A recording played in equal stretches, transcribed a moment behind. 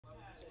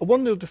A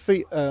 1-0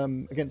 defeat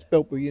against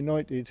Belper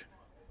United,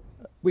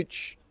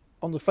 which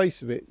on the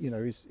face of it,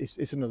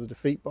 is another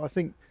defeat. But I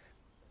think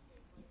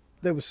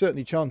there were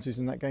certainly chances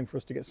in that game for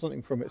us to get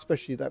something from it,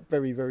 especially that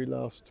very, very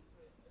last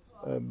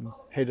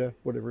header,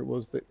 whatever it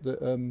was,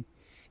 that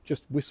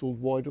just whistled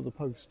wide of the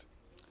post.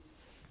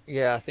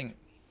 Yeah, I think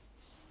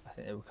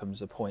there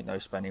comes a point though,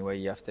 Spenny, where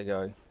you have to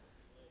go,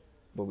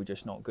 well, we're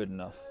just not good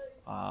enough.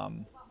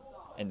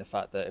 In the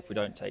fact that if we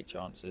don't take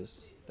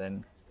chances,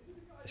 then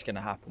it's going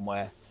to happen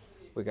where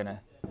we're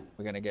gonna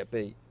get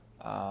beat.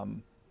 I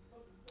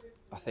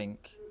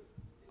think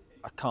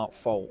I can't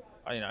fault.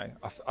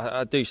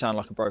 I do sound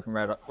like a broken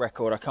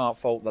record. I can't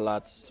fault the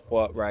lads'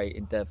 work rate,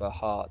 endeavour,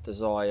 heart,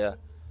 desire,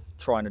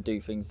 trying to do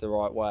things the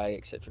right way,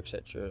 etc.,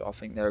 etc. I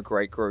think they're a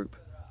great group,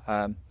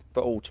 but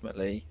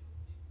ultimately,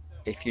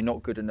 if you're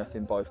not good enough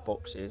in both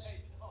boxes,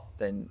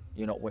 then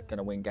you're not going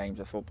to win games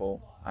of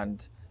football,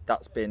 and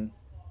that's been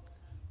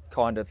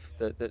kind of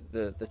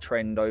the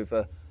trend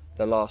over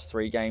the last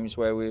 3 games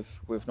where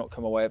we've not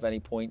come away with any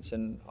points,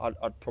 and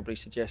I'd probably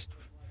suggest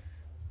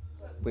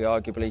we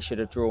arguably should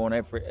have drawn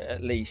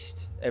at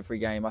least every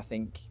game. I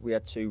think we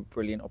had 2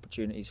 brilliant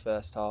opportunities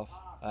first half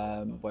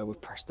where we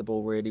pressed the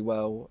ball really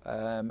well,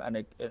 and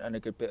a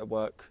good bit of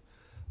work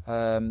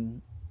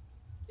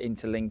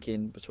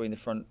interlinking between the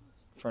front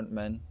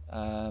men,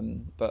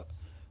 but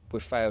we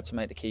failed to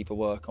make the keeper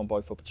work on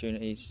both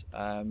opportunities.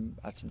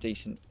 Had some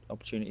decent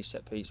opportunities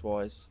set piece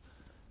wise,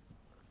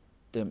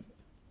 didn't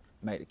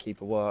make the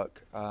keeper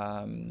work.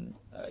 And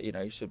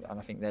I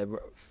think their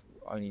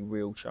only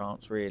real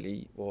chance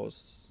really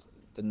was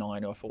the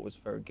 9, I thought was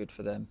very good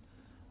for them,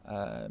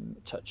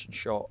 touch and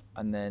shot,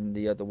 and then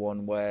the other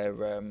one where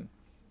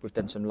we've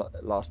done some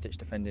last ditch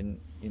defending,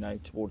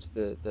 towards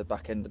the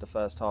back end of the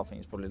first half. I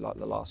think it's probably like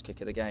the last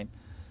kick of the game.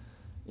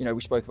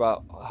 We spoke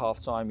about half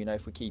time.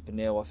 If we keep a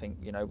nil, I think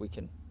we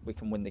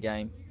can win the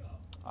game.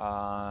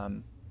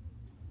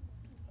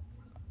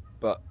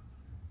 But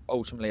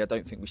ultimately, I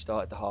don't think we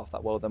started the half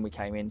that well. Then we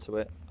came into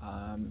it,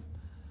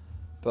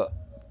 but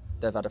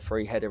they've had a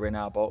free header in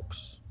our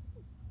box,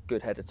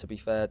 good header to be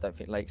fair. Don't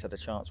think Lakes had a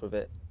chance with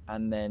it,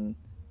 and then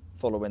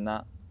following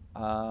that,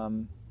 I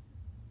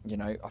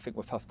think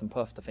we've huffed and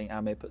puffed. I think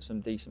Amir put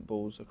some decent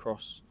balls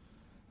across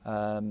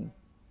the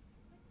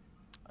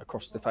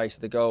face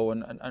of the goal,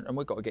 and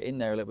we've got to get in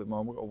there a little bit more,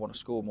 and we've got to want to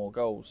score more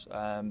goals,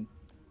 and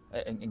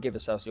give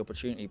ourselves the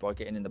opportunity by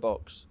getting in the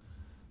box.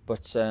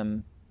 But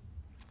and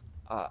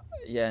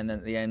then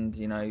at the end,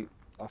 I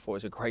thought it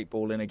was a great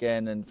ball in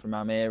again, and from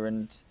Amir,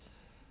 and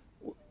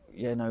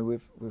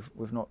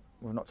we've not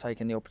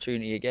taken the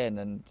opportunity again,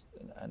 and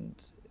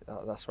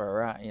that's where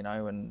we're at,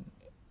 and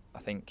I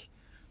think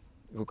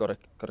we've got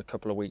a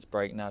couple of weeks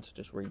break now to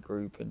just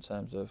regroup in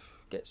terms of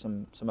get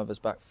some of us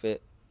back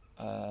fit.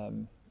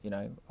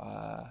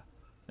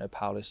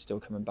 Paula's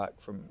still coming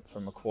back from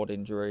a quad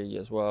injury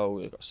as well.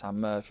 We've got Sam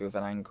Murphy with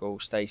an ankle,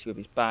 Stacey with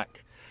his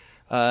back.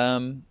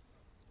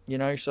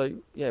 So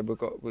yeah, we've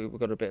got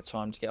a bit of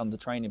time to get on the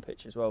training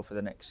pitch as well for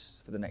the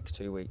next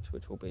 2 weeks,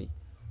 which will be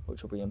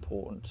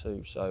important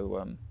too.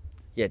 So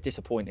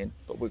disappointing,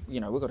 but we've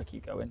got to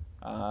keep going.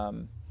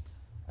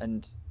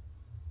 And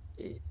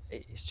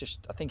it's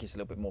just, I think it's a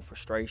little bit more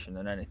frustration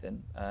than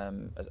anything,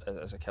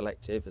 as a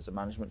collective, as a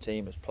management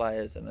team, as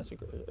players, and as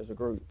a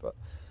group. But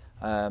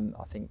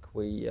I think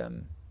we've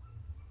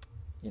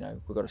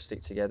got to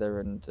stick together,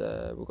 and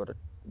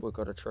we've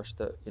got to trust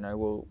that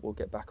we'll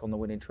get back on the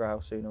winning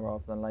trail sooner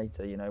rather than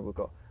later. We've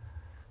got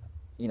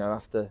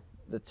after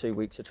the 2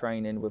 weeks of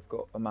training, we've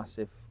got a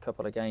massive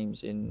couple of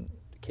games in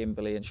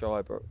Kimberley and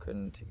Shirebrook,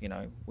 and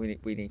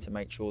we need to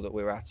make sure that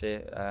we're at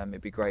it.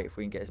 It'd be great if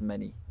we can get as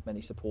many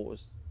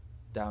supporters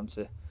down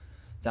to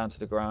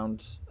the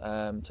ground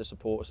to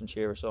support us and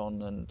cheer us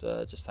on, and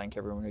just thank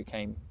everyone who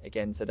came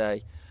again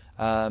today.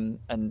 And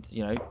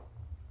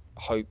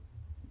hope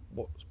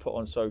what's put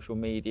on social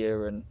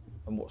media and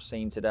what's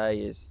seen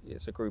today is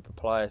it's a group of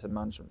players and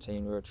management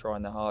team who are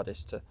trying their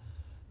hardest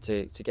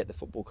to get the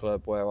football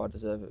club where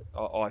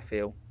I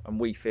feel and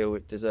we feel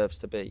it deserves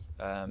to be.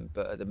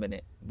 But at the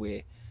minute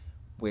we're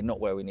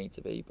not where we need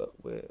to be, but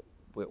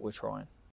we're trying.